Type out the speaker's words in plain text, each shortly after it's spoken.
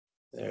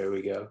There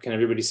we go. Can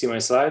everybody see my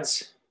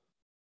slides?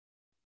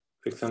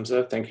 Quick thumbs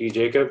up. Thank you,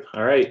 Jacob.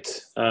 All right.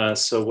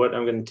 So what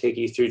I'm going to take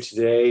you through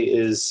today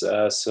is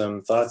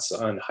some thoughts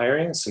on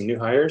hiring, some new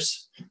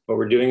hires, what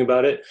we're doing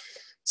about it,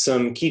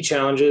 some key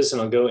challenges,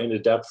 and I'll go into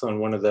depth on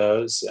one of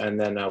those, and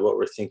then what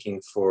we're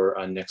thinking for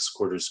next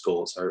quarter's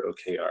goals, our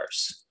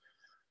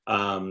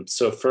OKRs.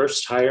 So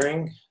first,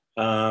 hiring.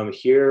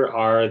 Here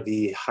are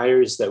the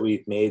hires that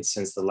we've made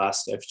since the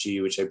last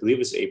FG, which I believe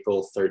was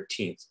April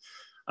 13th.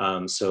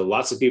 So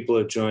lots of people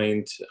have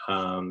joined,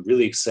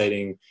 really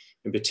exciting.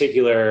 In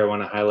particular, I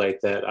want to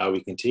highlight that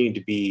we continue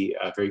to be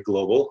very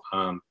global.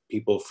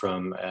 People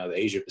from the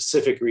Asia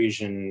Pacific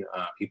region,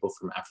 people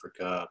from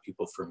Africa,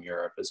 people from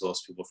Europe, as well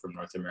as people from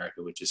North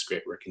America, which is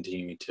great. We're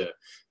continuing to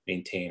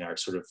maintain our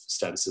sort of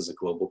status as a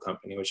global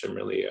company, which I'm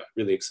really,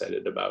 really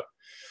excited about.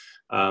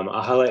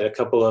 I'll highlight a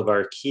couple of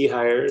our key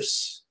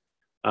hires.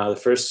 The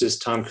first is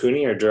Tom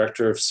Cooney, our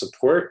Director of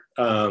Support.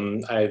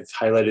 I've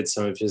highlighted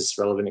some of his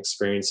relevant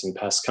experience in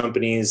past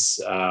companies,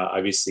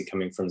 obviously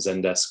coming from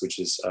Zendesk, which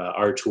is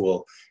our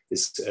tool,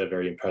 is a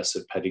very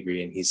impressive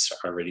pedigree, and he's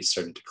already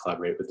started to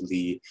collaborate with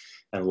Lee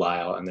and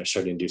Lyle, and they're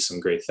starting to do some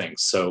great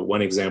things. So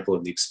one example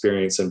of the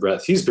experience and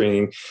breadth he's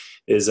bringing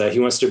is he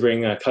wants to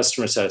bring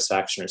customer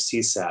satisfaction, or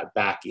CSAT,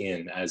 back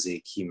in as a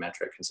key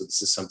metric. And so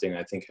this is something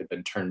I think had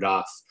been turned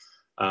off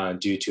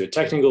due to a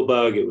technical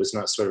bug. It was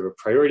not sort of a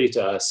priority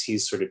to us.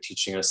 He's sort of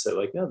teaching us that,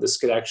 like, no, this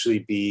could actually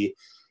be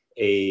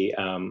a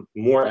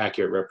more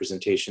accurate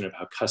representation of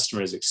how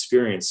customers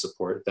experience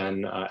support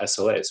than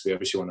SLAs. We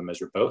obviously want to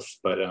measure both,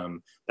 but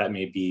that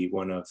may be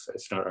one of,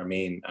 if not our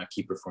main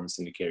key performance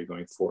indicator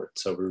going forward.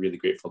 So we're really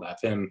grateful to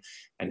have him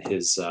and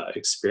his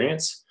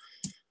experience.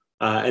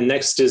 And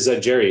next is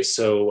Jerry.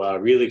 So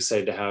really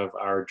excited to have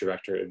our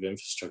Director of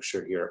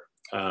Infrastructure here.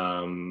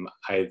 You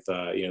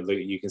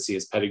can see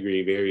his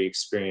pedigree, very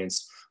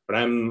experienced, but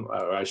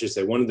I should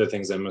say, one of the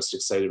things I'm most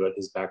excited about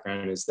his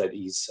background is that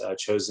he's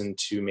chosen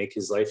to make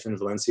his life in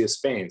Valencia,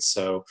 Spain.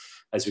 So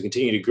as we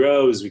continue to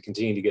grow, as we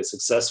continue to get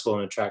successful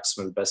and attract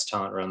some of the best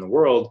talent around the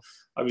world,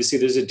 obviously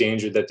there's a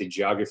danger that the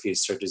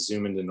geographies start to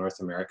zoom into North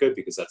America,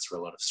 because that's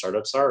where a lot of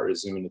startups are, or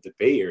zoom into the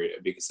Bay Area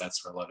because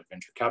that's where a lot of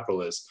venture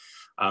capital is.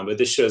 But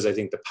this shows, I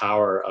think, the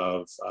power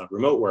of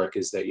remote work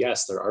is that,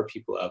 yes, there are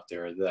people out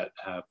there that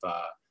have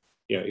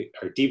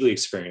are deeply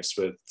experienced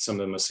with some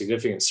of the most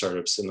significant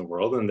startups in the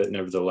world, and that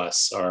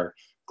nevertheless are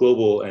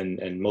global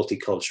and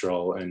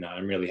multicultural. And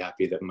I'm really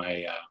happy that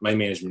my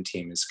management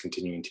team is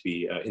continuing to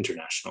be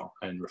international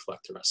and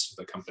reflect the rest of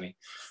the company.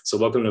 So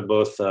welcome to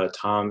both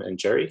Tom and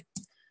Jerry.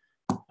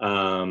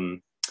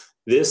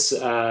 This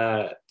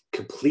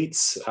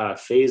completes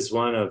phase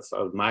one of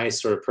my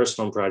sort of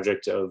personal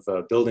project of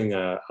building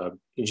a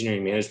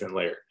engineering management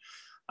layer.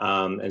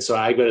 And so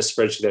I've got a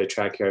spreadsheet that I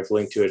track here. I've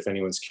linked to it if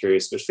anyone's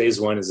curious, but phase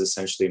one is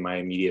essentially my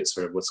immediate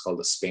sort of what's called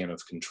a span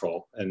of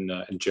control. And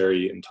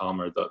Jerry and Tom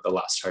are the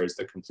last hires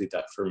that complete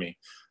that for me,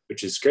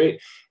 which is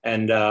great.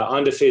 And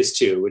on to phase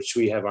two, which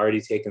we have already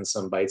taken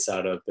some bites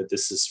out of, but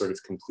this is sort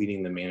of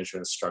completing the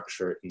management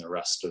structure in the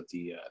rest of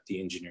the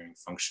engineering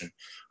function.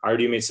 I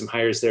already made some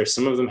hires there.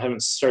 Some of them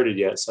haven't started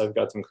yet, so I've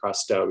got them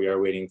crossed out. We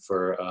are waiting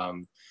for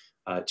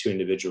two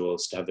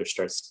individuals to have their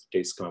start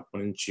dates come up,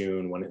 one in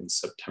June, one in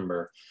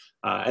September.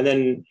 And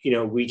then,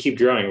 we keep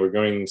growing. We're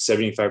growing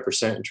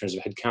 75% in terms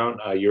of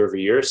headcount year over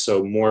year.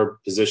 So more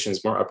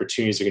positions, more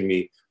opportunities are going to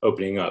be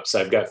opening up.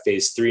 So I've got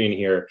phase three in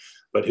here,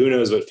 but who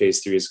knows what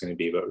phase three is going to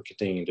be. But we're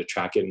continuing to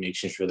track it and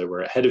making sure that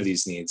we're ahead of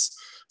these needs,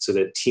 so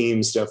that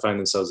teams don't find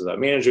themselves without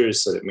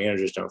managers, so that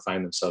managers don't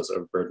find themselves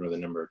overburdened with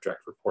a number of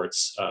direct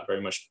reports.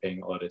 Very much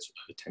paying a lot of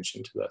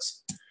attention to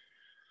this.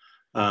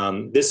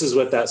 This is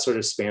what that sort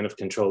of span of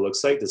control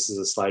looks like. This is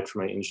a slide for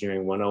my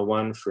Engineering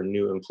 101 for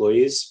new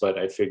employees, but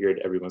I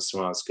figured every once in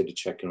a while it's good to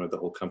check in with the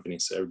whole company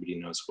so everybody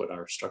knows what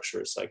our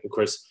structure is like. Of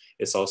course,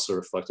 it's also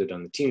reflected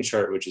on the team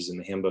chart, which is in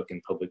the handbook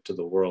and public to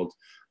the world,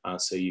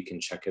 so you can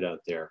check it out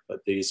there. But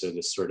these are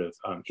the sort of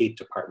 8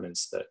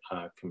 departments that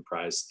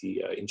comprise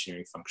the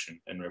engineering function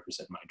and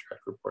represent my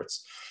direct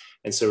reports.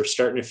 And so we're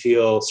starting to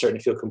feel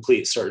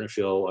complete, starting to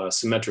feel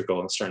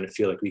symmetrical, and starting to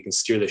feel like we can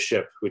steer the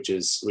ship, which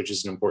is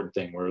an important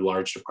thing. We're a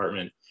large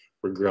department,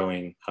 we're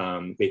growing.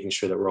 Making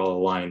sure that we're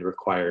all aligned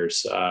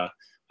requires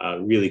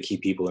really key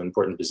people in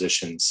important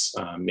positions,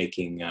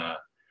 making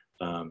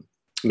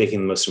the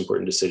most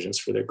important decisions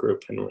for their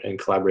group and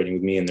collaborating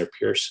with me and their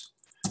peers.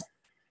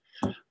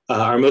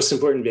 Our most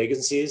important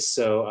vacancies,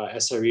 so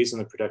SREs on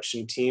the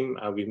production team.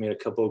 We've made a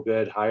couple of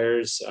good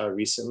hires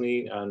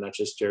recently, not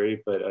just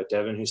Jerry, but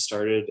Devin, who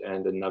started,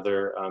 and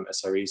another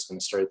SRE is going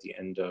to start at the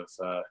end of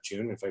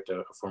June. In fact,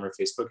 a former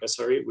Facebook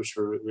SRE, which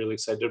we're really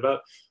excited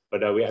about.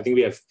 But I think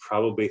we have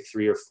probably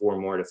 3 or 4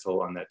 more to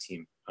fill on that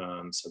team.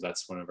 So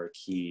that's one of our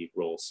key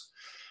roles.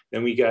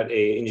 Then we got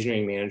a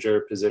engineering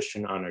manager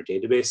position on our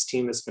database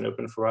team that's been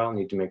open for a while.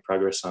 Need to make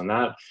progress on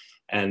that.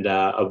 And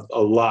a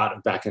lot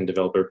of backend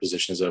developer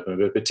positions open,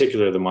 but in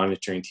particular, the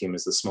monitoring team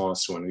is the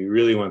smallest one. We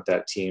really want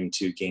that team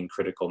to gain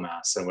critical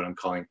mass and what I'm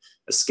calling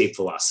escape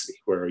velocity,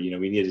 where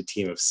we need a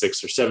team of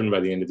 6 or 7 by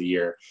the end of the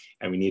year,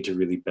 and we need to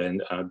really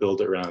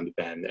build it around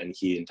Ben, and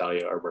he and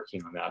Dahlia are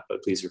working on that,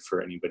 but please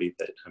refer anybody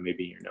that may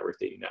be in your network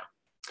that you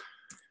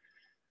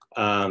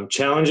know.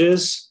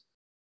 Challenges.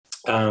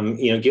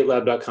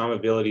 GitLab.com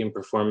availability and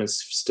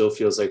performance still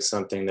feels like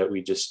something that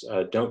we just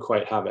don't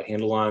quite have a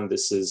handle on.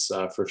 This is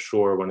for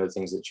sure one of the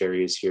things that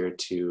Jerry is here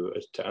to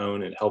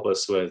own and help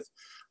us with,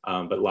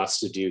 but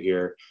lots to do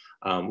here.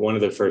 One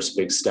of the first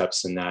big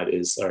steps in that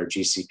is our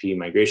GCP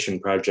migration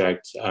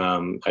project.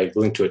 I've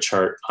linked to a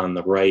chart on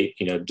the right,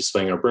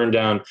 displaying our burn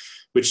down,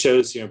 which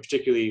shows,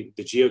 particularly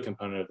the geo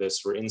component of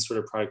this. We're in sort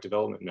of product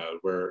development mode.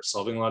 We're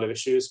solving a lot of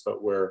issues,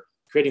 but we're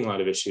creating a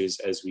lot of issues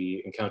as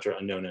we encounter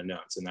unknown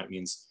unknowns, and that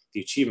means the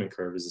achievement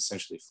curve is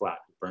essentially flat.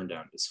 The burn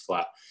down is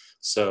flat.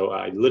 So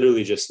I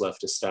literally just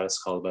left a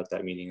status call about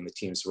that meeting, and the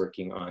team's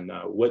working on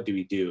what do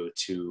we do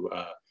to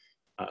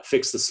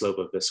fix the slope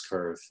of this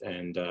curve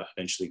and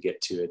eventually get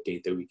to a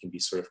date that we can be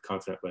sort of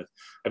confident with.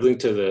 I've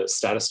linked to the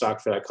status doc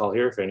for that call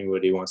here if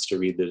anybody wants to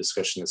read the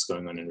discussion that's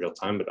going on in real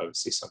time, but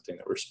obviously something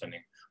that we're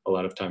spending a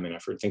lot of time and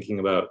effort thinking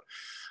about.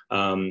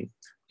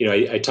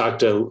 I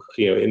talked to,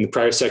 in the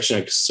prior section,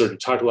 I sort of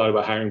talked a lot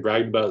about hiring,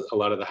 bragged about a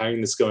lot of the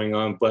hiring that's going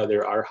on, but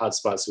there are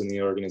hotspots within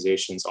the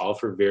organizations, all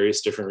for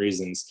various different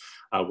reasons,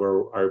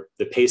 where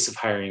the pace of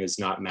hiring is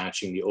not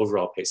matching the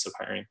overall pace of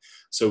hiring.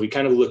 So we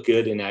kind of look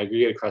good in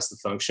aggregate across the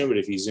function, but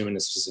if you zoom into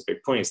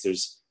specific points,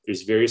 there's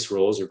various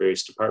roles or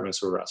various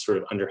departments where we're sort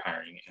of under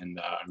hiring, and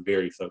I'm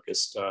very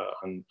focused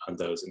on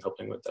those and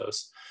helping with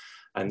those.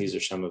 And these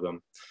are some of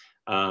them.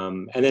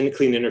 And then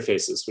clean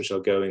interfaces, which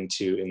I'll go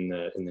into in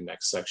the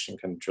next section,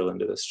 kind of drill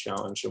into this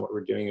challenge and what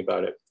we're doing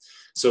about it.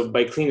 So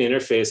by clean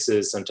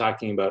interfaces, I'm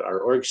talking about our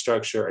org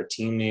structure, our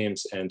team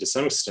names, and to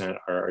some extent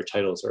our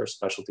titles, our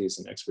specialties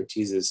and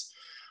expertises.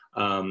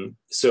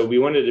 So we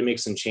wanted to make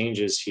some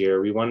changes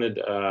here. We wanted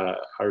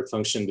our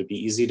function to be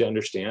easy to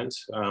understand.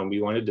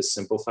 We wanted to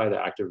simplify the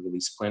active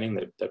release planning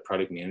that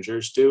product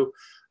managers do.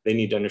 They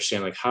need to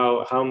understand, like,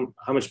 how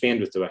much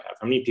bandwidth do I have?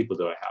 How many people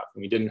do I have?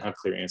 And we didn't have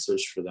clear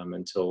answers for them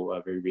until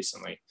very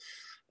recently.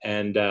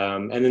 And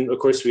then, of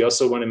course, we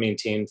also want to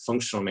maintain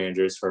functional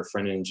managers for our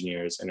front-end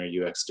engineers and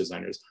our UX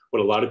designers.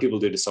 What a lot of people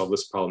do to solve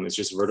this problem is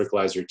just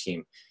verticalize your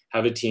team.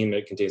 Have a team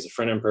that contains a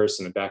front-end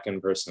person, a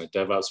back-end person, a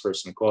DevOps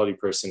person, a quality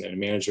person, and a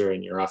manager,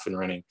 and you're off and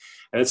running.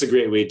 And that's a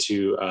great way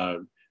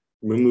to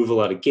remove a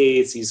lot of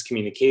gates, ease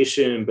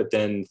communication, but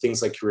then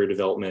things like career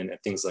development and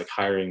things like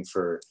hiring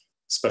for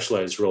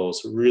specialized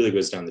roles really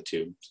goes down the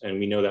tube. And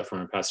we know that from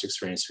our past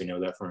experience. We know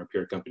that from our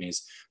peer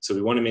companies. So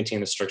we want to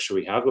maintain the structure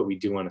we have, but we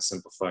do want to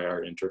simplify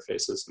our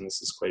interfaces. And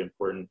this is quite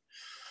important.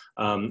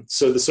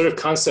 So the sort of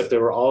concept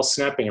that we're all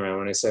snapping around,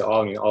 when I say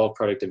all, I mean all of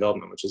product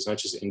development, which is not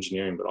just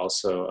engineering, but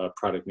also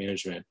product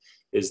management,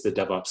 is the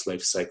DevOps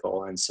life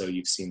cycle. And so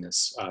you've seen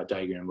this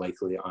diagram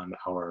likely on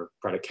our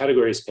product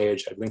categories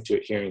page. I've linked to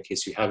it here in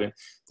case you haven't.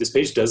 This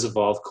page does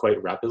evolve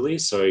quite rapidly,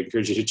 so I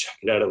encourage you to check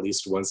it out at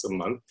least once a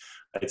month.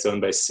 It's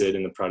owned by Sid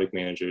and the product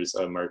managers,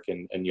 Mark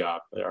and Jaap,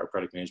 our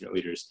product management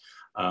leaders.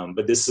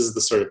 But this is the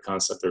sort of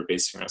concept they're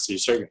basing around. So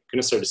you're going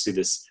to start to see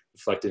this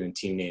reflected in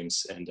team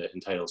names and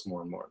in titles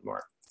more and more and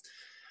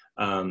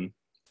more.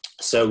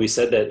 So we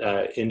said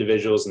that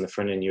individuals in the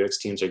front-end UX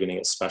teams are going to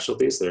get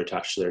specialties that are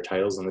attached to their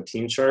titles on the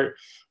team chart.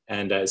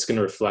 And it's going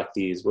to reflect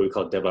these, what we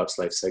call DevOps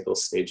lifecycle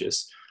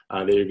stages.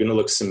 They're going to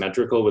look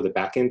symmetrical with the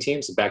back-end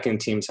teams. The back-end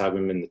teams have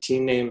them in the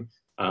team name.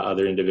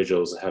 Other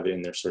individuals have it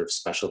in their sort of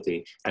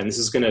specialty. And this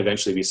is going to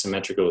eventually be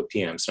symmetrical with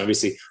PMs. So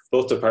obviously,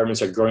 both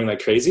departments are growing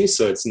like crazy,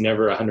 so it's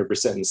never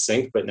 100% in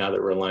sync. But now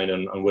that we're aligned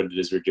on what it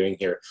is we're doing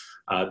here,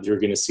 you're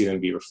going to see them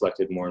be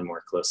reflected more and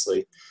more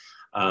closely.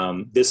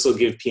 This will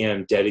give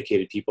PM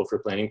dedicated people for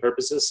planning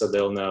purposes. So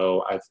they'll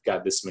know I've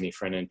got this many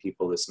front-end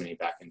people, this many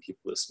back-end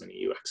people, this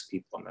many UX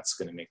people, and that's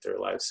going to make their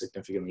lives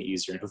significantly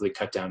easier and hopefully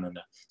cut down on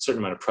a certain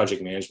amount of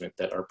project management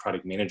that our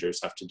product managers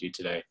have to do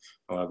today,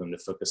 allow them to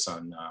focus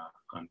on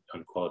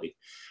quality.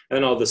 And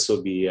then all this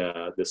will be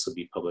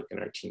public in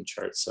our team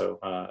chart. So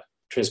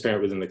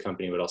transparent within the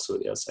company, but also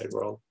with the outside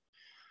world.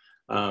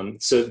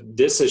 So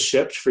this has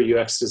shipped for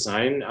UX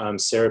design.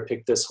 Sarah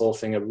picked this whole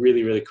thing up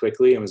really, really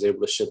quickly and was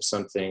able to ship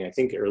something, I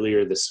think,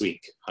 earlier this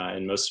week.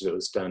 And most of it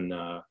was done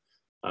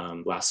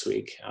last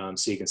week.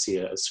 So you can see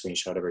a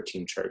screenshot of our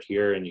team chart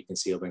here, and you can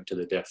see a link to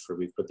the diff where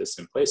we've put this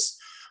in place.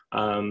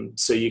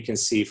 So you can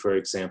see, for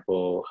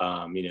example,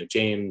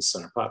 James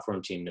on our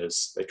platform team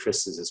knows that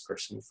Chris is his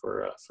person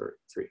for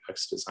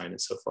UX design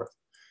and so forth.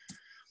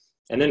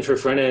 And then for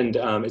front end,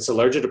 it's a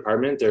larger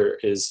department. There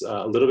is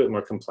a little bit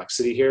more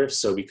complexity here.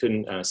 So we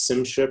couldn't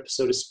sim ship,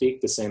 so to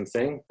speak, the same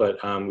thing, but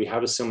we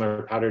have a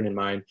similar pattern in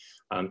mind.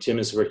 Tim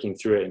is working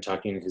through it and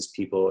talking to his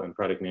people and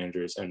product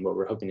managers. And what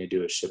we're hoping to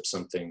do is ship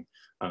something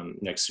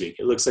next week.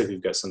 It looks like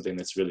we've got something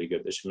that's really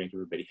good that should make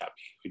everybody happy.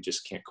 We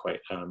just can't quite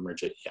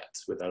merge it yet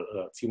without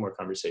a few more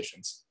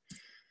conversations.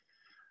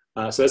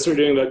 So that's what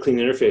we're doing about clean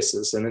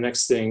interfaces. And the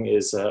next thing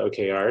is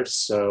OKRs.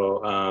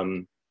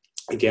 So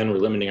Again, we're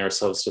limiting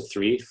ourselves to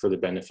 3 for the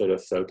benefit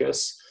of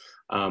focus.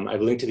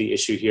 I've linked to the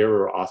issue here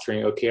where we're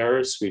authoring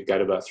OKRs. We've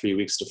got about 3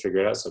 weeks to figure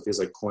it out. So it feels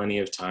like plenty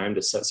of time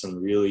to set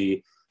some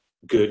really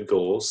good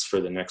goals for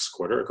the next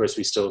quarter. Of course,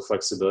 we still have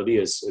flexibility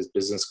as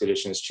business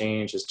conditions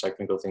change, as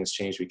technical things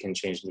change, we can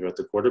change them throughout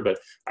the quarter, but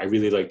I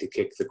really like to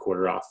kick the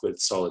quarter off with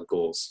solid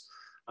goals.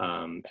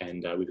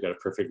 We've got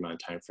a perfect amount of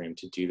time frame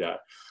to do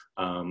that.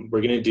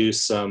 We're going to do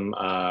some,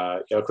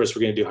 of course,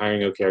 we're going to do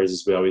hiring OKRs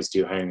as we always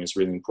do. Hiring is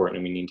really important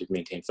and we need to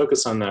maintain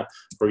focus on that.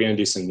 We're going to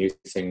do some new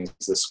things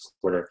this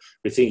quarter.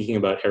 We're thinking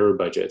about error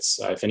budgets.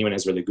 If anyone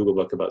has read the Google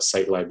book about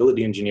site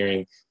reliability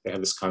engineering, they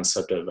have this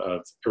concept of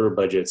error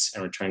budgets,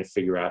 and we're trying to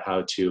figure out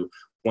how to,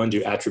 one,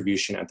 do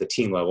attribution at the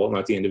team level,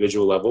 not the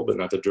individual level, but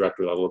not the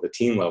director level, the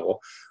team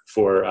level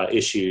for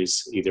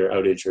issues, either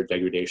outage or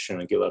degradation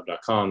on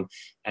GitLab.com,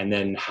 and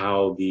then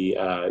how the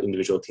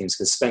individual teams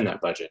can spend that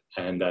budget.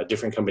 And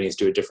different companies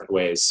do it different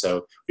ways.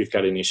 So we've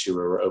got an issue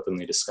where we're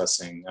openly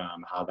discussing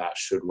how that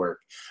should work.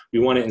 We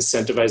want to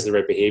incentivize the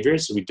right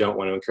behaviors. We don't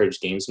want to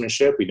encourage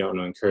gamesmanship. We don't want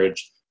to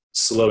encourage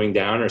slowing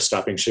down or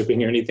stopping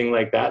shipping or anything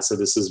like that. So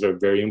this is a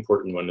very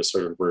important one to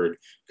sort of word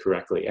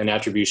correctly. And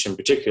attribution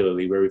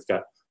particularly, where we've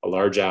got a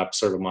large app,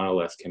 sort of a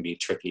monolith, can be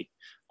tricky.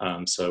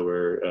 So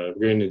we're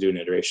going to do an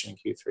iteration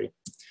in Q3.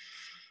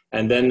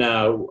 And then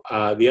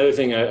the other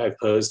thing I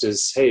posed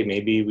is, hey,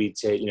 maybe we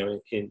take,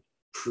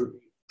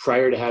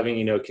 prior to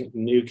having,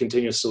 new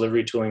continuous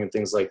delivery tooling and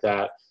things like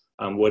that,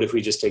 what if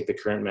we just take the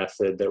current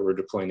method that we're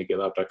deploying to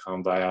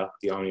GitLab.com via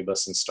the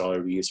Omnibus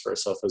installer we use for our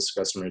self-hosted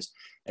customers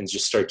and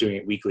just start doing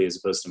it weekly as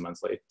opposed to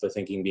monthly? The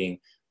thinking being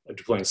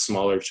deploying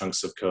smaller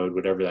chunks of code,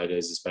 whatever that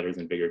is better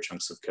than bigger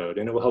chunks of code.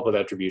 And it will help with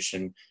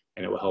attribution,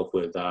 and it will help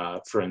with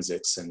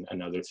forensics and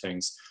other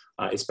things.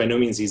 It's by no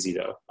means easy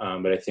though,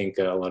 but I think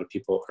a lot of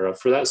people are up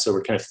for that. So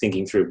we're kind of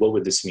thinking through, what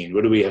would this mean?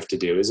 What do we have to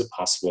do? Is it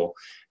possible?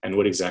 And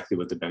what exactly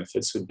would the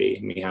benefits would be?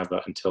 And we have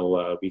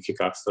until we kick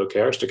off the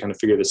OKRs to kind of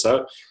figure this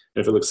out.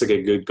 And if it looks like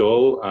a good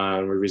goal,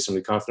 we're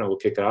reasonably confident, we'll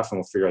kick it off and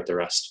we'll figure out the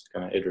rest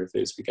kind of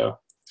iteratively as we go.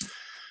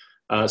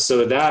 So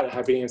with that,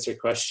 happy to answer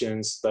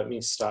questions. Let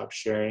me stop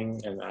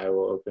sharing and I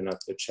will open up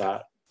the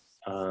chat.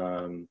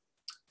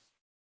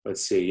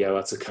 Let's see. Yeah,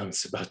 lots of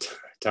comments about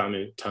Tom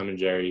and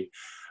Jerry.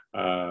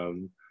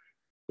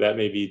 That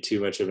may be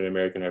too much of an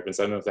American reference.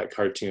 I don't know if that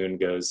cartoon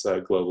goes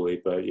globally,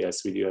 but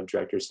yes, we do have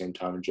directors named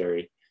Tom and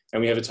Jerry.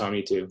 And we have a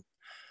Tommy too.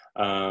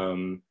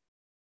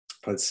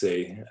 Let's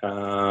see.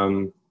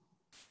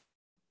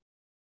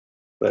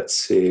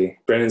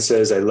 Brennan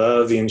says, I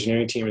love the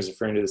engineering team is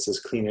referring to this as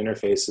clean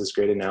interfaces.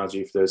 Great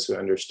analogy for those who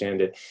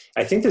understand it.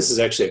 I think this is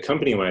actually a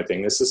company-wide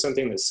thing. This is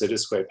something that Sid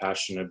is quite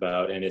passionate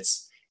about, and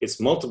it's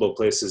multiple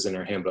places in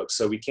our handbook.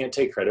 So we can't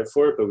take credit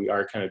for it, but we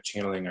are kind of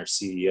channeling our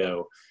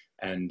CEO.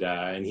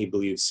 And he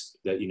believes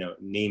that,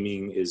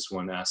 naming is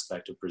one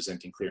aspect of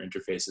presenting clear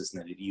interfaces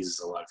and that it eases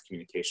a lot of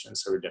communication.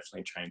 So we're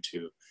definitely trying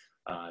to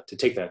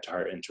take that to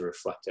heart and to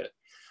reflect it.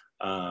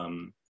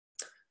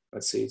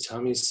 Let's see,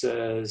 Tommy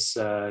says,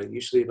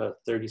 usually about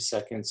 30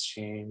 seconds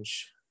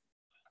change.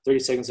 30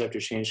 seconds after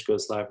change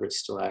goes live, where it's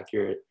still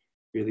accurate.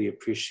 Really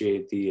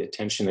appreciate the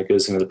attention that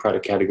goes into the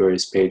product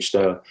categories page,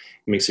 though. It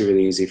makes it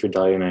really easy for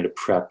Dahlia and I to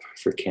prep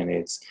for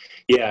candidates.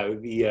 Yeah,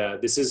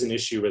 this is an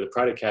issue where the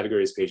product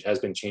categories page has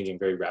been changing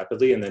very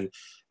rapidly. And then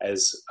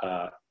as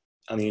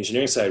on the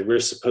engineering side, we're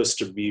supposed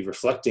to be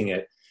reflecting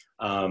it,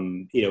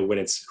 when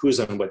it's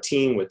who's on what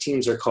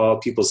teams are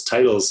called, people's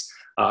titles.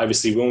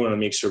 Obviously, we want to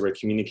make sure we're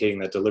communicating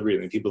that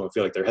deliberately and people don't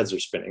feel like their heads are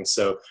spinning.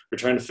 So we're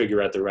trying to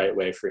figure out the right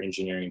way for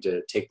engineering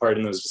to take part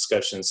in those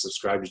discussions,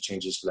 subscribe to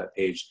changes to that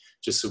page,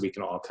 just so we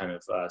can all kind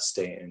of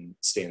stay in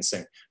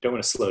sync. Don't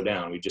want to slow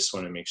down. We just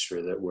want to make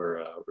sure that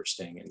we're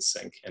staying in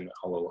sync and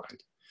all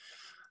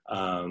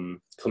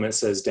aligned. Clement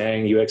says,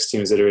 dang, UX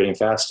team is iterating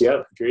fast.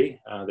 Yep, agree.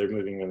 They're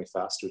moving really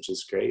fast, which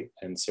is great.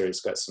 And Sarah's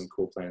got some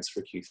cool plans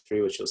for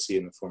Q3, which you'll see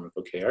in the form of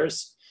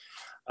OKRs.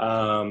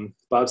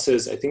 Bob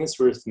says, I think it's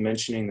worth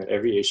mentioning that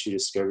every issue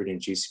discovered in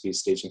GCP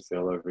is staging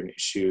failover an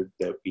issue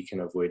that we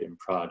can avoid in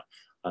prod.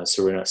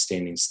 So we're not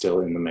standing still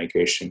in the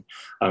migration.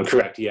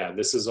 Correct, yeah,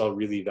 this is all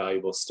really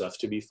valuable stuff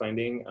to be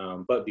finding,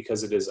 but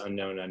because it is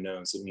unknown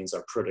unknowns, it means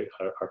our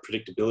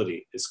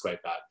predictability is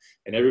quite bad.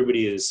 And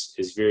everybody is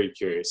very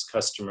curious,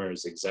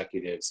 customers,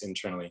 executives,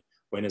 internally,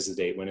 when is the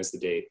date?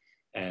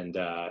 And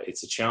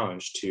it's a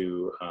challenge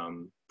to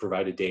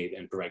provide a date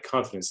and provide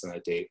confidence in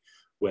that date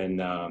when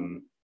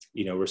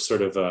we're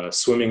sort of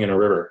swimming in a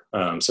river,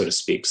 so to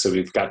speak. So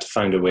we've got to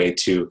find a way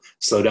to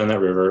slow down that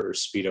river or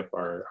speed up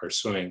our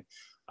swimming.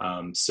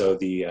 So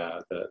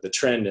the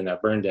trend in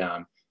that burn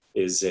down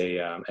is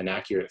an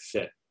accurate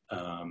fit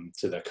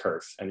to the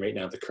curve. And right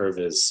now the curve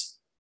is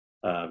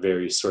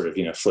very sort of,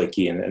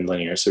 flaky and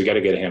linear. So we got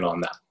to get a handle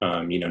on that.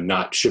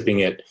 Not shipping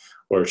it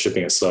or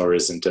shipping it slower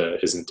isn't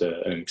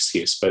an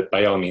excuse, but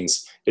by all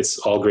means, it's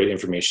all great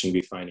information to be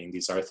finding.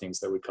 These are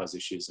things that would cause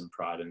issues in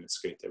prod, and it's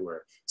great that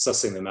we're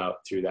sussing them out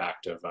through the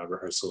act of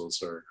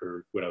rehearsals or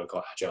what I would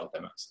call agile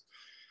demos.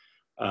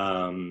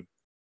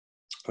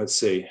 Let's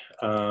see.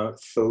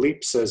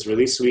 Philippe says,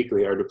 release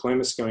weekly. Are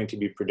deployments going to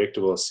be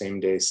predictable, same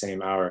day,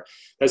 same hour?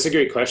 That's a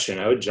great question.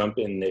 I would jump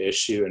in the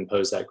issue and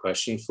pose that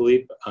question,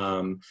 Philippe.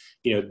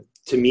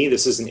 To me,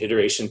 this is an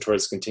iteration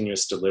towards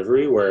continuous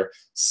delivery where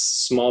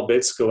small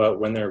bits go out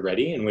when they're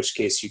ready, in which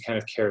case you kind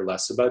of care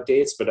less about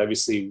dates, but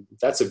obviously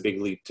that's a big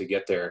leap to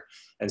get there.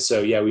 And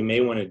so, yeah, we may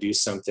want to do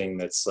something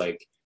that's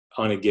like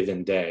on a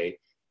given day.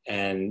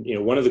 And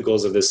one of the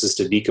goals of this is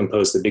to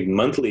decompose the big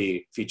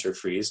monthly feature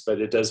freeze,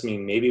 but it does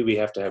mean maybe we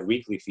have to have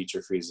weekly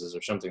feature freezes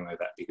or something like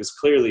that, because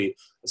clearly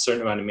a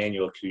certain amount of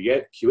manual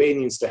QA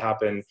needs to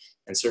happen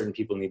and certain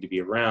people need to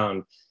be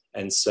around.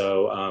 And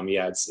so,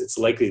 it's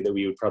likely that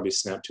we would probably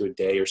snap to a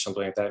day or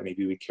something like that.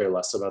 Maybe we care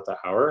less about the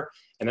hour.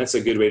 And that's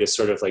a good way to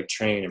sort of like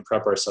train and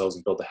prep ourselves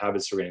and build the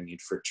habits we're going to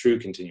need for true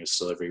continuous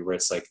delivery, where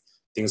it's like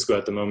things go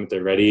out the moment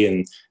they're ready.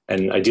 And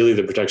ideally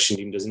the production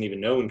team doesn't even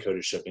know when code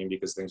is shipping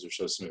because things are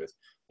so smooth,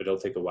 but it'll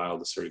take a while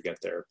to sort of get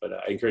there. But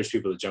I encourage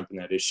people to jump in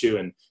that issue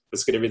and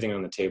let's get everything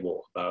on the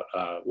table about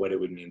what it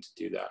would mean to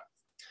do that.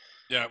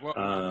 Yeah, well,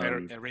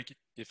 Eric,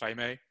 if I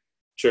may.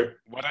 Sure.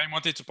 What I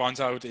wanted to point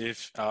out,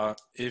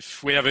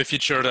 if we have a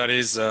feature that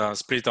is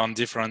split on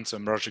different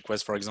merge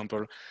requests, for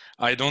example,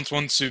 I don't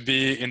want to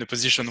be in a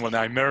position when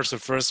I merge the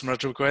first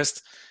merge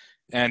request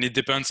and it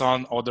depends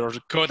on other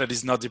code that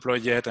is not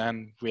deployed yet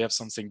and we have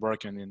something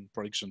broken in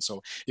production.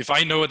 So if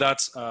I know that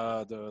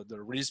the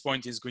release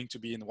point is going to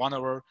be in 1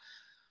 hour,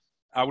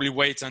 I will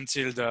wait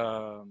until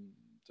the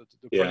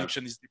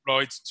production is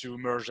deployed to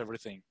merge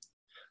everything.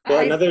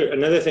 Well,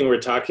 another thing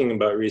we're talking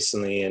about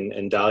recently,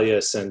 and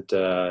Dalia sent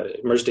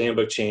merged a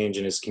handbook change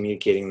and is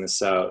communicating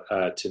this out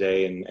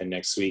today and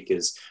next week,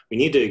 is we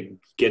need to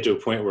get to a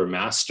point where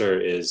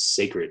master is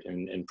sacred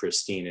and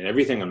pristine, and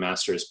everything on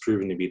master is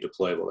proven to be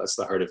deployable. That's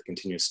the heart of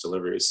continuous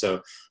delivery.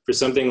 So for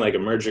something like a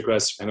merge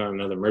request and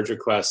another merge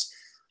request,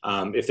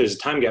 if there's a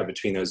time gap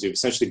between those, we've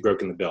essentially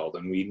broken the build,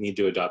 and we need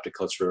to adopt a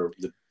culture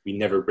that we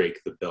never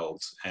break the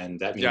build. And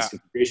that means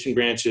integration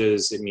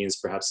branches. It means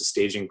perhaps a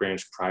staging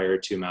branch prior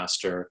to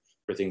master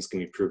where things can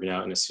be proven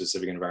out in a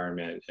specific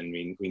environment. And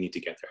we need to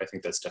get there. I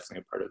think that's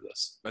definitely a part of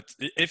this. But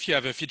if you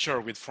have a feature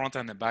with front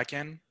end and back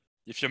end,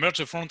 if you merge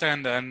the front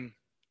end, then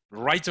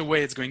right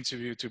away it's going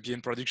to be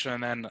in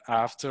production. And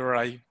after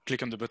I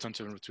click on the button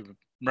to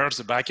merge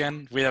the back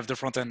end, we have the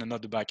front end and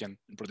not the back end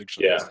in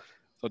production. Yeah.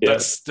 So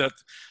that's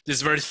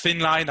this very thin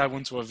line I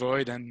want to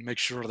avoid and make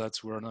sure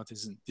that we're not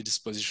in this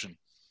position.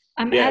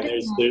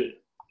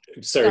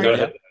 Sorry, go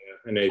ahead.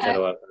 I know you've had a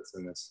lot of thoughts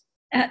on this.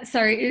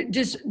 Sorry,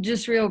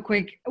 just real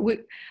quick.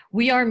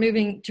 We are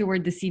moving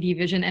toward the CD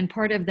vision, and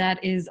part of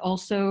that is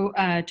also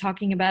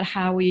talking about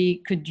how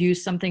we could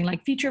use something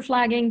like feature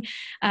flagging.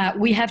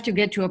 We have to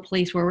get to a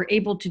place where we're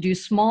able to do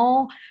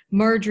small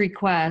merge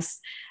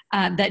requests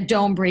that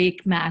don't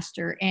break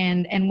master.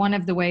 And one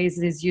of the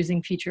ways is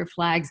using feature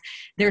flags.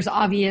 There's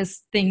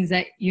obvious things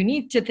that you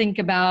need to think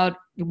about.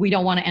 We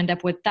don't want to end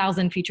up with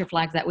 1,000 feature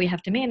flags that we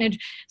have to manage.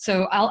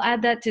 So I'll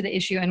add that to the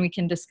issue and we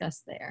can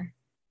discuss there.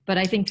 But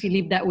I think,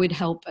 Philippe, that would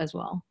help as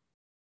well.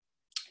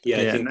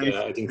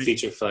 I think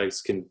feature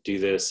flags can do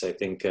this. I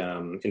think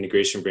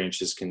integration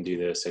branches can do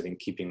this. I think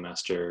keeping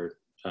master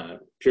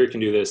pure can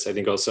do this. I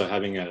think also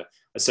having a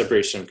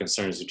separation of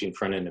concerns between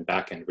front end and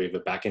back end. We have a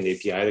back end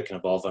API that can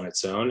evolve on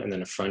its own, and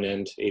then a front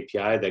end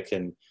API that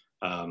can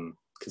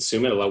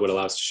consume it. Would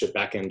allow us to ship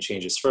back end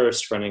changes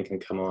first. Front end can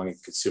come along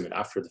and consume it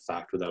after the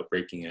fact without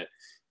breaking it.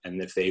 And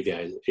if the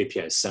API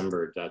is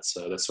severed, that's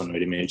one way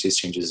to manage these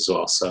changes as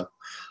well. So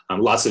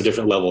lots of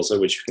different levels at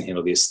which we can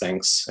handle these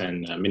things,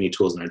 and many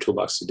tools in our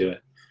toolbox to do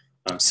it.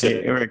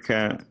 Hey, Eric,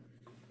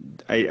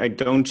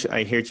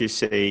 I heard you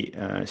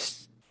say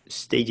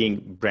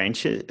staging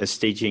branches, a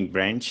staging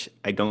branch.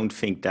 I don't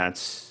think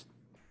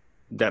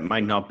that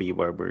might not be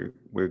where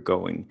we're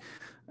going.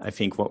 I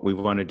think what we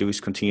want to do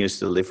is continuous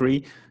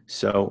delivery.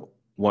 So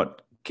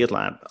what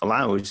GitLab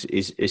allows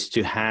is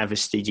to have a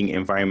staging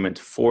environment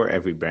for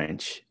every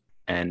branch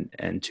and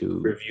to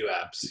review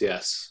apps.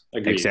 Yes,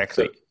 agreed.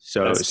 Exactly.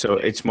 So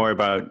it's more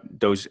about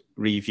those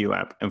review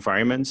app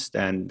environments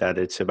than that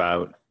it's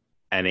about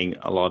adding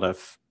a lot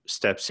of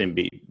steps in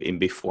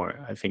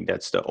before. I think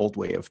that's the old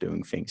way of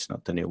doing things,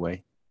 not the new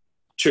way.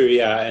 True,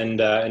 yeah, and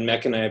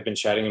Mech and I have been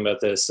chatting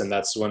about this, and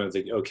that's one of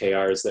the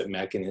OKRs that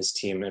Mech and his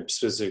team, and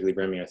specifically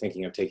Remy, are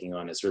thinking of taking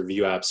on, is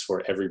review apps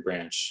for every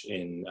branch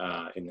in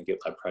the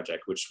GitLab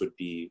project, which should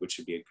be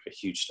a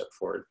huge step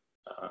forward.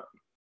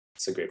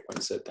 It's a great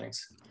point, Sid.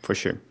 Thanks. For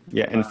sure,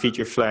 yeah, and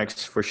feature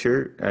flags for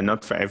sure,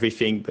 not for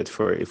everything, but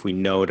for if we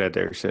know that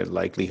there's a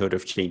likelihood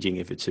of changing,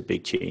 if it's a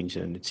big change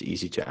and it's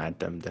easy to add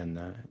them,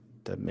 then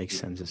that makes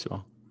sense as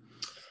well.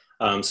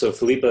 So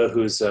Philippa,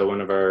 who's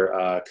one of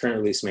our current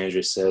release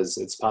managers, says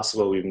it's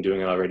possible we've been doing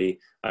it already.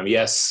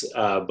 Yes,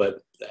 but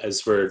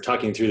as we're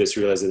talking through this,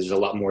 we realize that there's a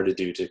lot more to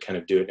do to kind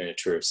of do it in a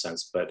truer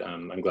sense. But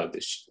I'm glad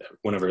that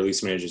one of our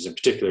release managers in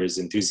particular is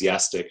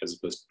enthusiastic as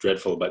opposed to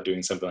dreadful about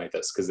doing something like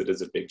this, because it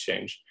is a big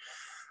change.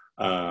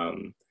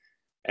 And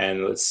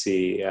let's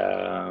see.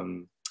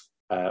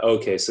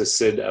 Okay, so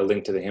Sid, a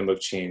link to the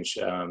handbook change,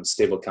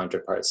 stable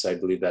counterparts. I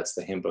believe that's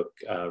the handbook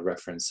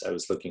reference I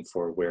was looking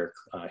for where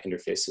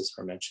interfaces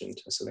are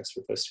mentioned. So thanks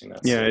for posting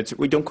that. Yeah,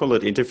 we don't call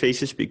it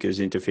interfaces because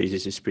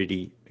interfaces is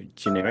pretty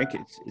generic.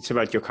 It's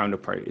about your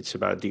counterpart. It's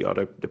about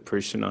the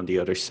person on the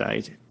other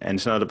side. And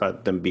it's not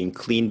about them being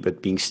clean,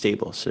 but being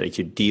stable so that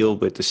you deal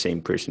with the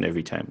same person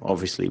every time.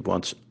 Obviously,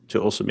 wants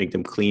to also make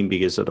them clean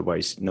because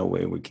otherwise no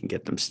way we can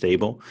get them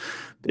stable.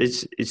 But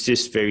it's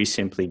just very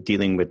simply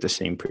dealing with the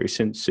same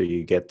person so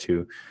you get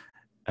to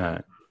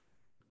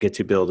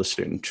build a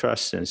certain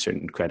trust and a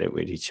certain credit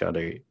with each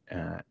other,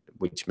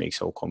 which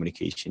makes all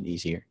communication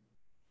easier.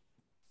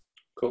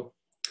 Cool.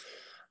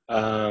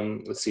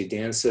 Let's see.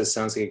 Dan says,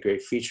 sounds like a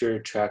great feature.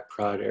 Track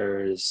prod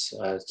errors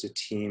to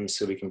teams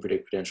so we can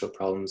predict potential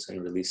problems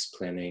and release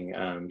planning.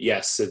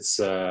 Yes, it's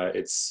a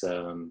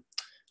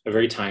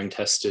very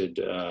time-tested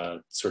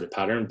sort of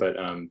pattern, but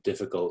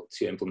difficult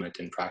to implement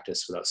in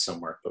practice without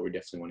some work, but we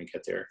definitely want to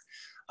get there.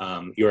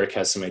 Yorick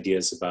has some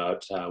ideas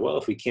about, well,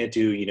 if we can't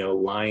do,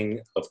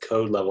 line of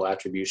code level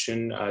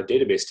attribution,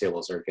 database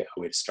tables are a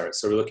way to start.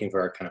 So we're looking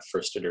for our kind of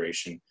first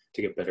iteration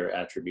to get better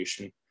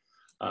attribution.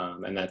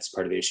 And that's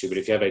part of the issue. But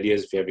if you have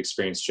ideas, if you have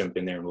experience, jump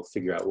in there and we'll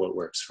figure out what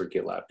works for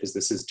GitLab, because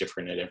this is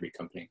different at every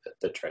company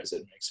that tries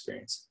it in my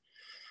experience.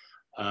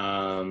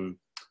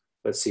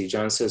 Let's see,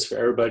 John says, for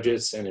error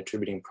budgets and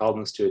attributing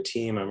problems to a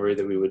team, I'm worried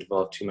that we would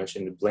devolve too much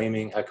into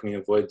blaming. How can we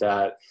avoid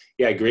that?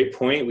 Yeah, great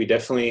point. We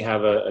definitely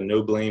have a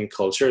no blame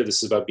culture.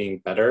 This is about being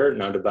better,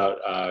 not about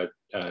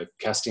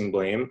casting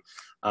blame.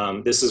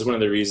 This is one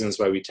of the reasons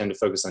why we tend to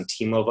focus on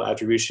team level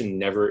attribution,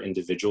 never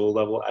individual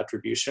level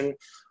attribution.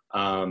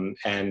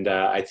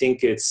 I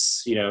think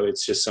it's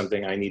just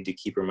something I need to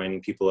keep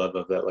reminding people of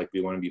that, like,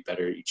 we want to be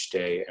better each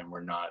day, and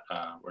we're not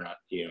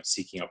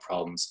seeking out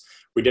problems.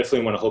 We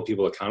definitely want to hold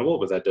people accountable,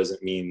 but that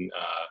doesn't mean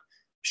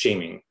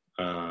shaming,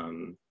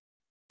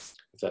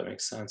 if that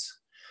makes sense.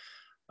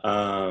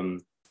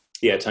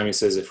 Yeah, Tommy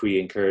says, if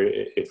we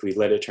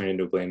let it turn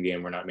into a blame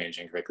game, we're not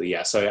managing correctly.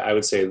 Yeah, so I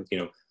would say,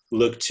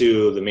 look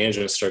to the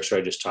management structure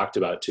I just talked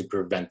about to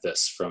prevent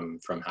this from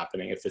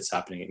happening. If it's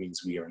happening, it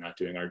means we are not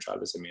doing our job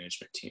as a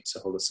management team. So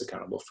hold us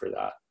accountable for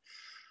that.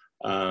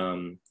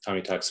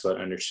 Tommy talks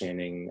about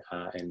understanding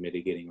and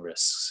mitigating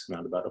risks,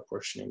 not about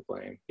apportioning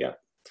blame. Yeah.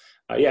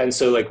 Yeah, and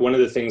so, like, one of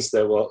the things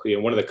that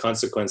one of the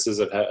consequences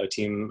of a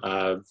team,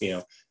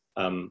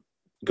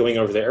 going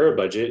over the error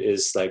budget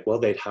is like, well,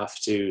 they'd have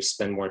to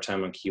spend more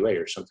time on QA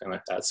or something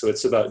like that. So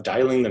it's about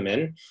dialing them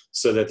in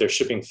so that they're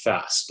shipping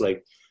fast.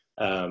 Like,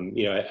 I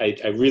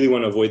really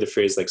want to avoid the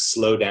phrase like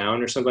slow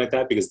down or something like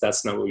that, because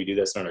that's not what we do.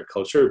 That's not our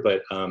culture.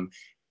 But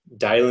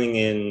dialing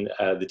in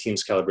the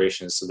team's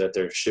calibration so that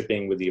they're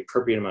shipping with the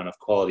appropriate amount of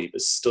quality, but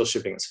still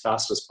shipping as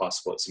fast as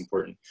possible. It's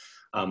important.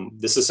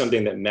 This is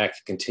something that MEC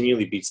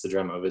continually beats the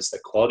drum of, is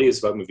that quality is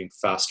about moving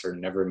faster,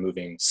 never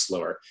moving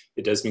slower.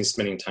 It does mean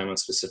spending time on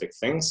specific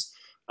things.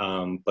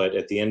 But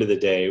at the end of the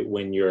day,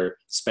 when you're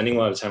spending a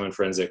lot of time on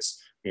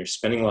forensics, when you're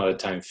spending a lot of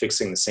time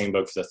fixing the same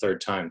bug for the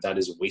third time, that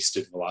is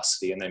wasted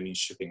velocity, and that means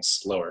shipping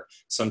slower.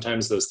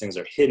 Sometimes those things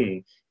are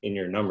hidden in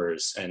your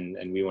numbers, and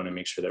we want to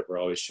make sure that we're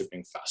always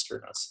shipping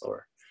faster, not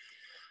slower.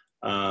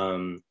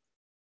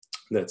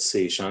 Let's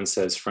see, Sean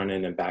says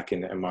front-end and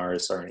back-end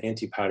MRs are an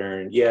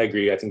anti-pattern. Yeah, I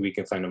agree. I think we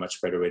can find a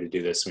much better way to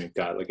do this. And we've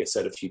got, like I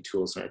said, a few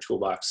tools in our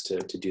toolbox to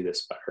do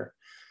this better.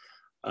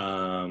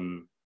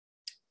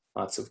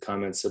 Lots of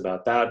comments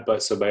about that,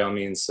 but so by all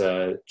means,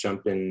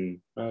 jump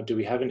in. Do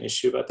we have an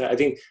issue about that? I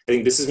think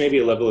this is maybe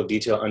a level of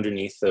detail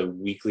underneath the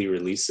weekly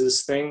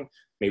releases thing.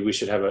 Maybe we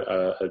should have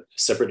a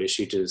separate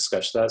issue to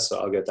discuss that. So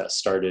I'll get that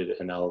started,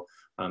 and I'll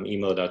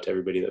email it out to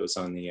everybody that was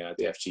on the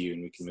FGU,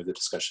 and we can move the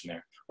discussion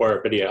there.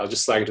 But yeah, I'll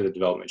just flag it to the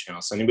development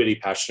channel. So anybody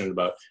passionate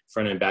about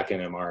front and back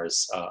end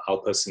MRs, I'll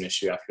post an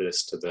issue after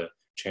this to the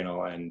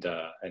channel, and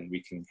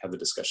we can have the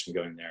discussion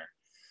going there.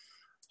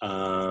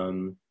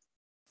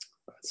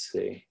 Let's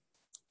see.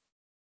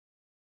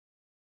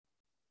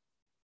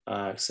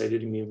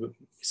 Excited to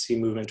see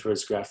movement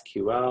towards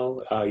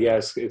GraphQL.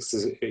 Yes,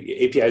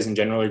 APIs in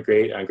general are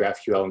great.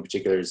 GraphQL in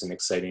particular is an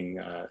exciting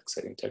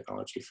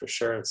technology for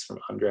sure. It's from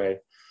Andre.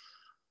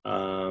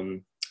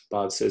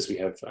 Bob says we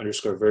have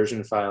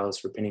 _version files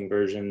for pinning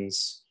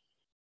versions.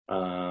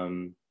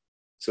 So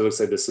it looks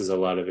like this is a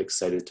lot of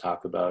excited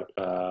talk about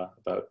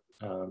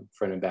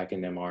front and back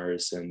end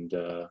MRs and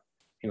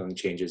handling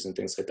changes and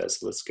things like that.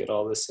 So let's get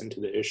all this into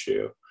the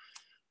issue.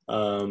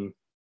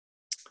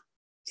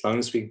 As long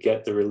as we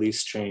get the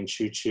release train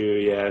choo-choo,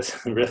 yeah,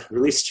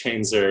 release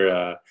trains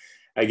are,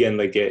 again,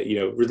 like,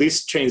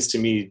 release trains to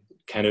me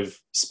kind of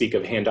speak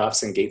of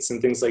handoffs and gates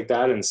and things like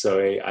that. And so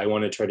I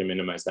want to try to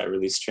minimize that.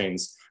 Release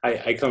trains,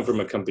 I come from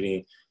a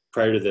company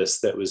prior to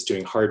this that was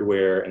doing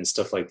hardware and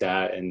stuff like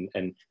that. And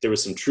there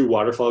was some true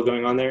waterfall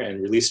going on there,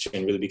 and release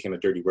train really became a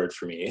dirty word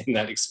for me in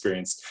that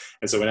experience.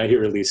 And so when I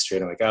hear release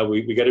train, I'm like, oh,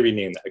 we got to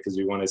rename that, because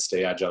we want to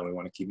stay agile and we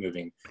want to keep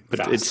moving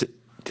fast.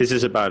 This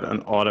is about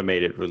an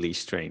automated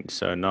release train,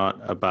 so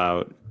not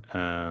about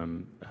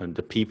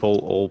the people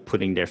all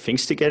putting their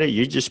things together.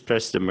 You just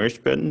press the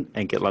merge button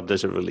and GitLab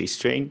does a release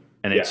train.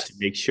 And it's to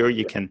make sure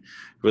you can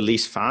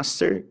release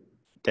faster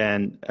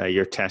than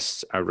your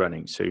tests are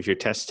running. So if your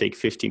tests take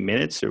 15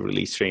 minutes, the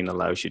release train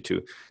allows you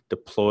to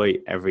deploy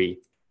every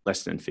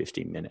less than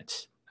 15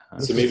 minutes.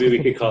 So maybe we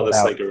could call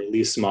this like a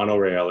release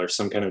monorail or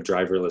some kind of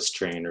driverless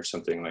train or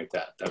something like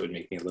that. That would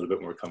make me a little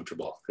bit more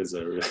comfortable, because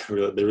the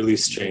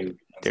release train.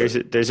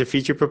 There's a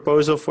feature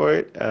proposal for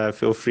it.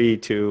 Feel free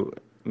to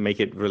make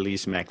it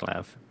release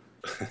MATLAB.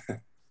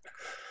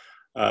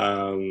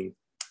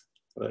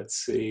 Let's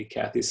see.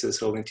 Kathy says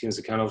holding teams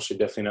accountable should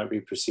definitely not be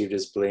perceived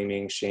as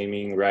blaming,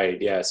 shaming.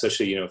 Right. Yeah.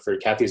 Especially, for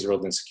Kathy's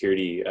world in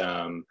security,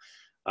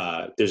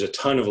 there's a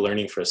ton of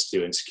learning for us to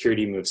do, and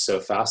security moves so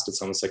fast.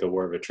 It's almost like a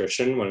war of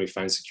attrition when we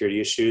find security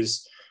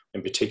issues.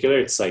 In particular,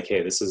 it's like,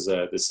 hey, this is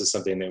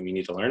something that we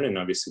need to learn, and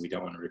obviously we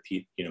don't want to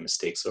repeat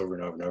mistakes over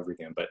and over and over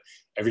again. But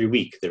every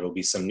week there will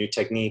be some new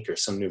technique or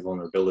some new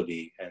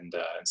vulnerability, and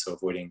so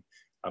avoiding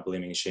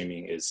blaming and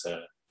shaming is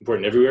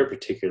important everywhere,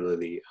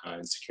 particularly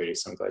in security.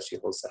 So I'm glad she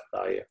holds that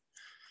value.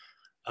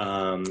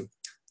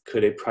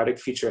 Could a product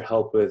feature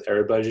help with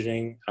error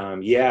budgeting?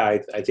 Yeah,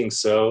 I think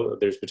so.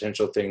 There's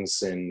potential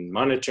things in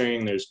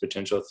monitoring. There's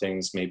potential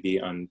things maybe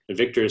on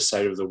Victor's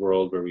side of the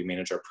world where we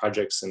manage our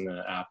projects in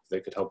the app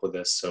that could help with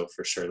this. So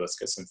for sure, let's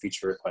get some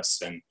feature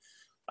requests in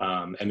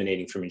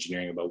emanating from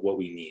engineering about what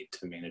we need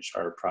to manage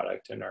our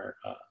product and our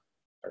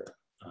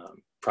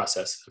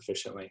process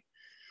efficiently.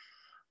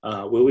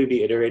 Will we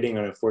be iterating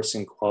on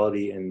enforcing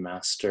quality in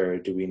master?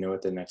 Do we know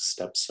what the next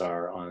steps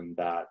are on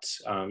that?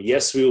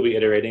 Yes, we will be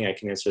iterating. I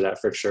can answer that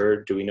for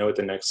sure. Do we know what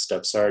the next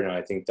steps are? No,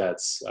 I think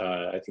that's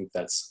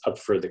up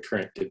for the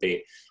current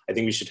debate. I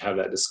think we should have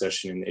that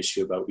discussion in the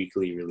issue about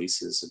weekly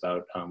releases,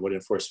 about what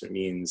enforcement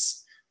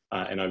means,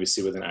 and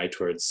obviously with an eye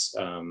towards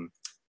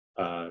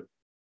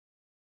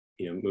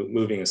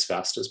moving as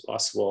fast as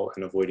possible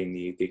and avoiding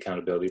the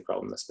accountability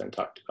problem that's been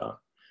talked about.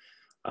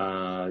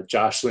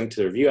 Josh linked to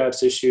the review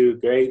apps issue.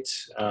 Great.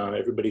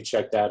 Everybody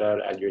check that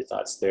out. Add your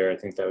thoughts there. I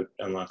think that would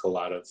unlock a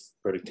lot of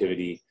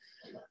productivity.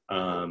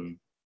 Let's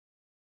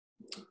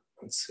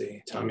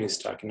see. Tommy's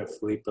talking to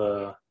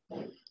Philippa.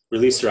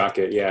 Release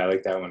Rocket. Yeah, I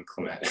like that one,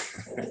 Clement.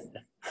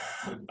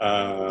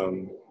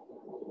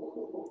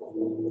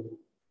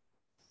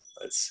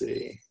 Let's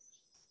see.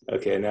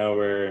 Okay, now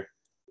we're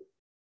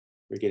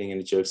getting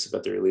into jokes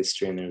about the release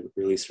train, the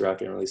release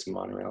rocket, and release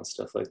monorail and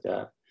stuff like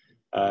that.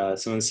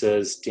 Someone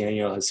says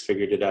Daniel has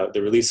figured it out.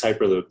 The release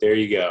Hyperloop. There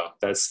you go.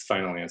 That's the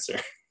final answer.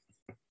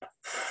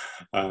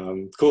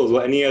 Cool.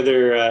 Well, any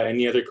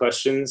other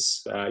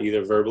questions,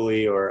 either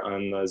verbally or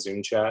on the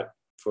Zoom chat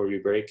before we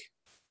break?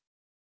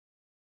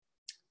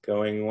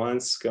 Going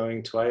once,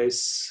 going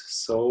twice.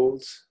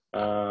 Sold.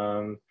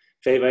 Fave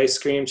ice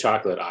cream,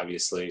 chocolate.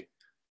 Obviously,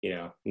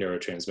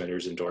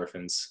 neurotransmitters,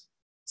 endorphins.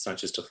 It's not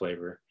just a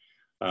flavor.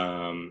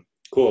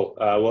 Cool.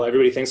 Well,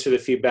 everybody, thanks for the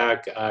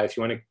feedback. If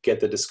you want to get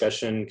the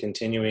discussion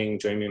continuing,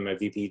 join me on my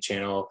VP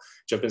channel,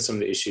 jump in some of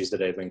the issues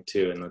that I linked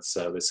to, and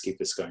let's keep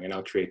this going. And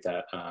I'll create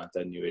that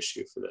new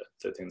issue for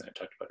the thing that I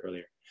talked about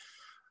earlier.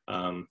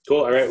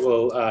 Cool. All right.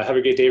 Well, have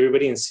a great day,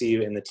 everybody, and see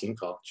you in the team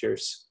call.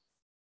 Cheers.